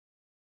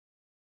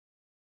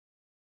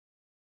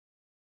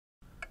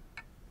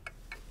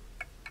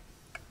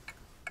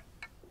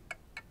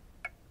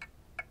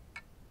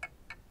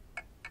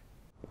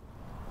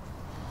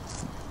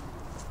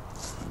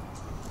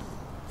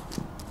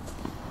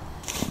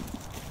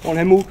Moin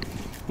Helmut.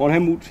 Moin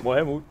Helmut. Moin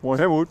Helmut. Moin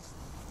Helmut.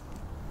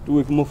 Du,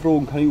 ich will mal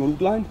fragen, kann ich mal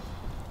gut leihen?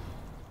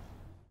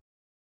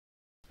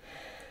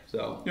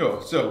 So.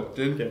 Ja, so,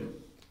 den.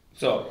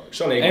 So,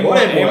 schon ich. Helmut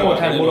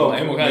kann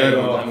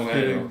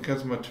Den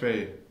kannst du mal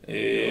zwei.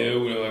 Ja,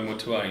 oder mal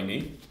zwei,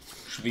 ne?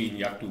 Schwein,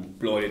 ja du,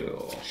 Leute,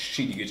 oh,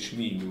 schiediges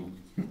Schwein, du.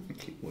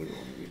 Guck mal,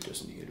 wie geht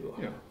das denn hier durch?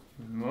 Ja.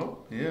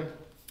 No, ja.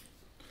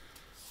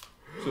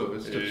 So,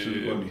 jetzt steppst du die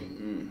Bonnie.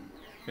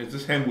 Jetzt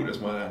ist Helmut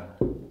erstmal an.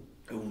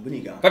 Oh, bin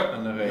ich gar.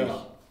 An der Reich.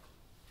 Ja.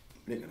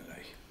 Bin ich an der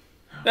Reich.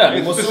 Ja,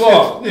 du musst du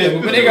auch. Ja,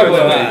 Bin ich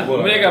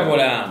ja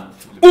wohl an.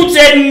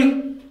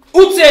 Utsetten!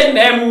 Utsetten,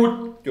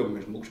 Helmut! Junge,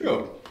 ich muss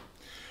Ja.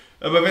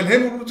 Aber wenn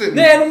Helmut utsetten.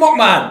 Nee, du mock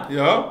mal.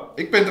 Ja,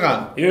 ich bin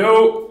dran.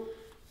 Jo.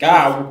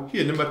 Gau.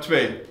 Hier, nimm mal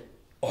zwei.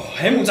 Oh,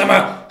 Helmut, sag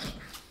mal.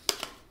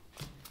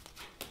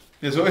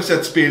 Ja, so ist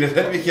das Spiel, das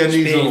hätte ich ja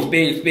nie so.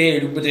 Spiel,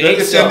 du Das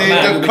bedrängst ist ja nicht,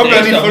 das kommt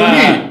ja nicht von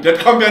mir.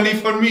 Das kommt ja nicht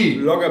von mir.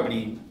 Locker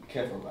blieben.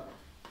 Käfer mal.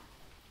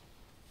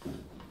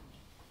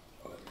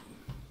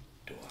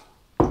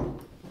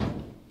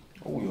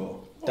 Oh ja.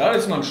 Da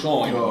ist man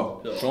Scheun. Ja.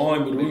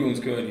 Scheun,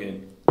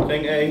 Beruhigungskönigin.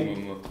 Trink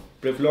eng.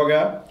 Bliff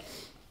locker.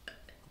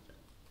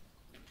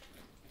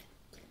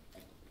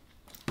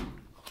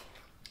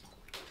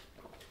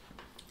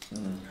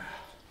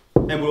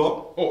 Nimm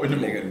mal. Oh, in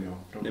dem Lecker.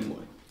 Ja. Nimm mal.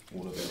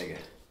 Oder wer lecker.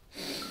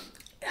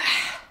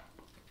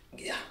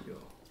 Ja.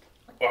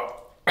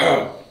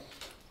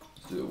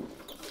 So.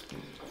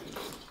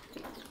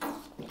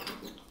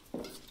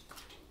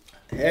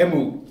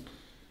 Helmut.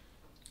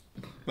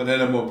 Was hat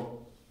er mal?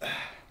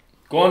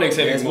 Gar nichts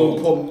hab ich Jetzt wo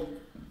gemacht. kommt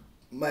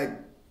mein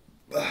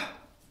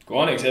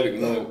Gar nichts hab ich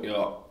gemacht,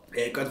 ja.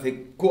 Gott,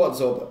 wie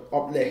kurz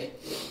ableg.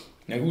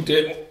 Na gut,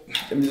 der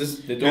Nimm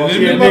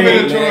den mal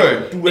wieder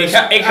zurück. Ich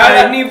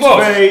halte das nie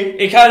was.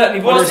 Ich halte das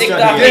nie was. Ich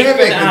dachte, ich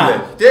bin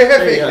an. Der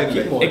Herr weg.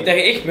 Ich dachte,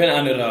 ich bin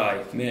an der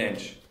Reihe.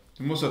 Mensch.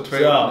 Du musst da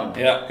zwei Ja.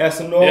 nehmen. Ja.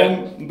 Hast du noch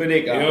einen bin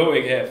ich an. Jo,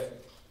 ich hab.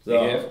 So.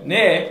 Ich hab.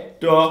 Nee.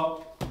 Da.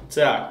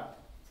 Zack.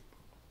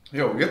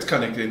 Jo, jetzt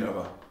kann ich den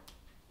aber.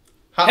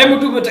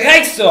 Helmut, du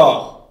beträgst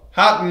doch.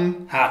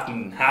 Harten.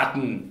 Harten.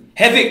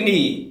 Hab ich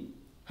nie.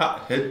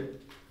 Hä?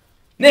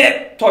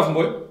 Nee,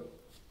 Teufel.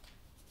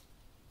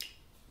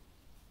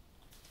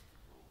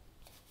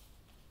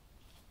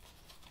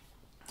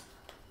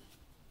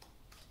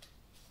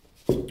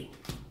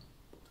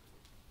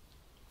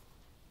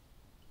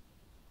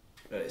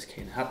 Das ist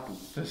kein Hart,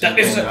 du. Das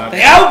ist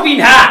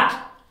Raubinhart.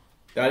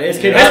 Ja, das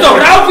ist kein Das ist doch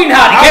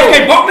Raubinhart. Ich hab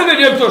keinen Bock mehr mit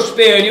dem zu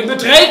spielen. Ihr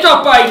beträgt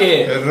doch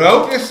beide.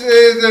 Rot ist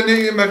dann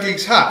nicht immer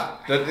gegens Hart.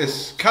 Das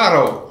ist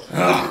Karo.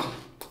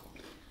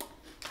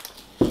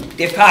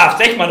 Die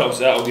Farbe, sag mal doch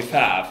so, die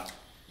Farbe.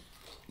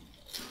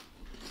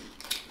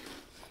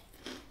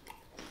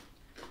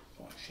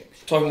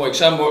 Teufel,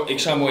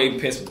 ich schau mal eben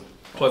pissen.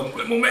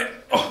 Teufel, Moment.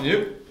 Oh.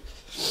 Yep.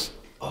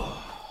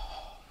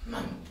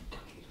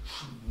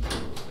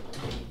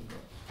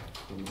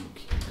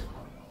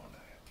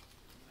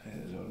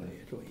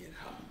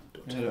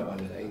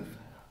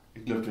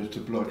 Ich glaube, das ist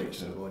zu blöd.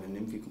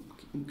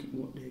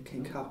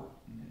 Kein Karo.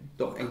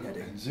 Doch, eng hat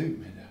er. Ein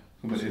Süden, Alter.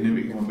 Guck mal, den nehme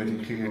ich immer mit,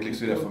 den kriege ich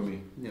gleich wieder von mir.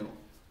 Ja.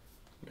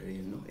 Oder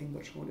hier noch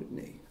irgendwas schauen?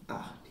 Nee.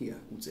 Ach, hier,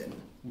 utsetten.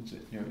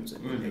 Ja,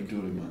 du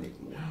mal.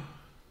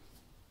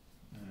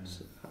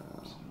 So.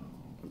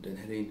 Und dann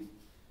hätte ihn.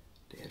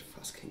 Der hat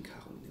fast kein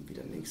Karo. Nimmt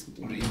wieder den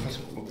nächsten. Oder ich pass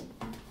auf.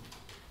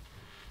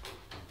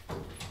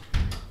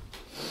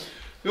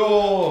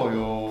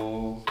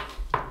 Jo.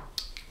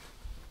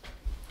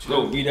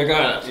 So, wieder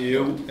gar nicht.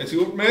 Jo. Ist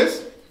gut,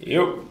 Miss?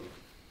 Jo.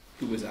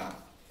 Du bist an.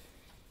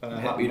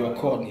 Dann hab ich noch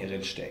Korten hier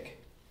drin steck.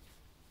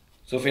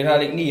 So viel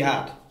hatte ich nie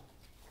hart.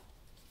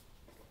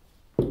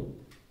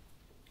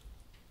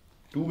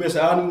 Du bist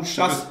an, du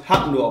schaffst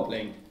Hatten nur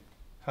ablenken.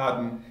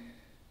 Harten.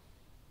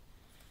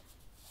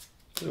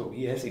 So,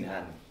 hier hast du ihn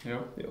an.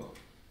 Ja.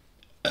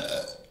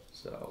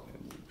 So,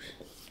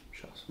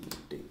 schaffst du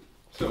ein Ding.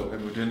 So,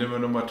 Helmut, dann nehmen wir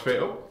nochmal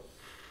zwei auf.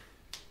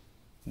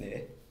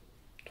 Nee.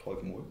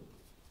 Teufel mal.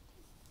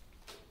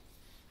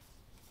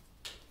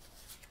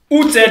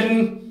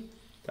 Utsetten!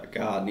 Da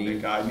gar nie.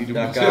 Egal, du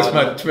Da musst gar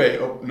erstmal zwei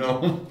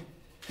aufnehmen.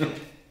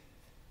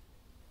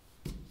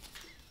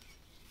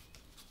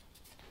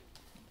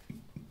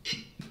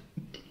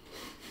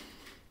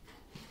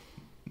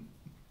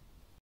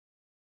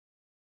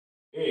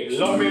 Ik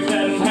loop met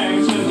den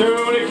hengsten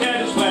door de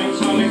kettingsplanks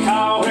van de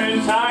kou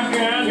in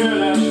takken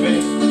heel erg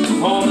schwing.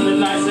 Om de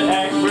nice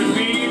egg with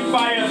beef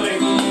fire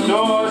drink.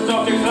 Door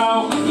op de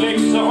klauw,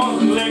 links en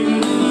unten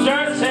linken.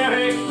 Stört her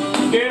ik,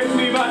 gib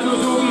mir was zu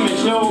suchen. Ich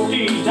schloop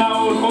die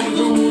Tau, komm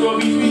du, du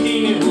wie mit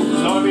ihnen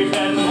rufen. Loop met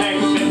den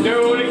hengsten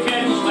door de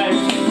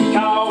kettingsplanks.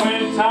 Kou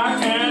in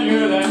takken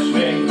heel erg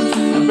schwing.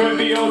 En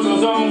Buffy ook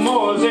zo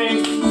mooi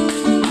zingt.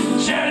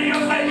 Sherry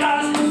op mijn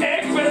gras,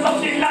 ik ben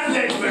op die land,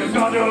 ik ben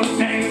God und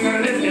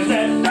Engel ist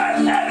gesetzt, das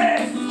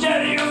ist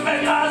Sherry op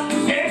mijn gras,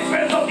 ik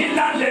ben op die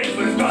land, ik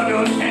ben God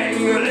und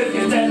Engel ist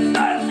gesetzt,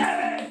 das ist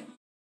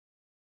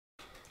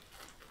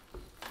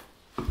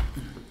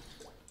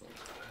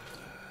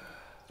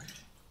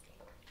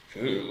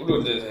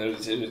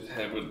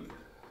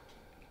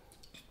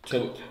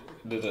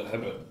Det der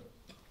Helmut.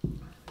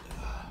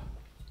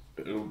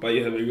 Bare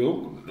jeg havde ikke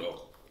åbent.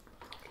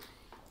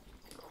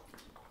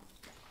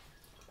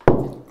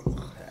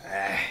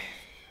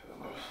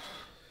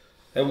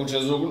 Helmut,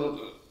 jeg så noget.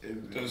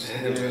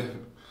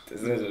 Det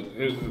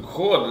er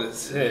kortet.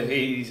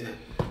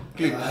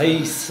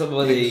 Hej, så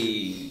var det...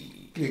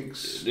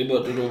 Det var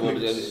det, hvor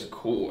det er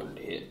korn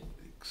her.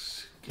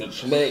 Den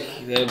smag,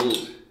 Helmut.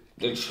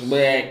 Den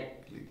smag.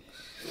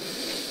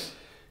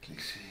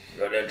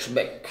 Ja, den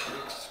smag.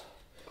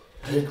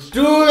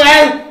 Du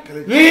er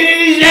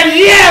vildt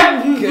hjem!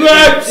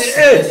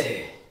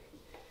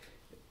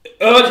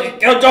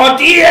 Og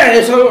de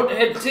er så,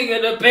 han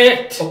tænker det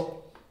bedst.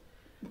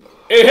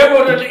 Her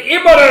må det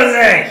immer der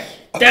sein.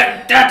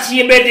 Das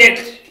hier mit det,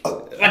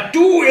 was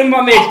du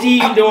immer mit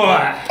din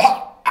ord.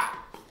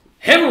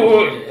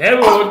 Helmut. Hvad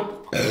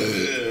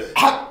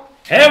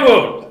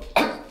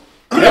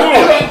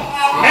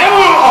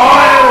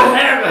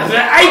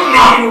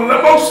egentlig? Hvad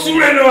må du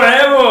da nu,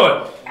 Helmut?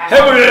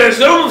 Helmut, det er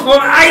sådan for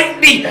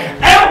egentlig.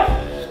 Au!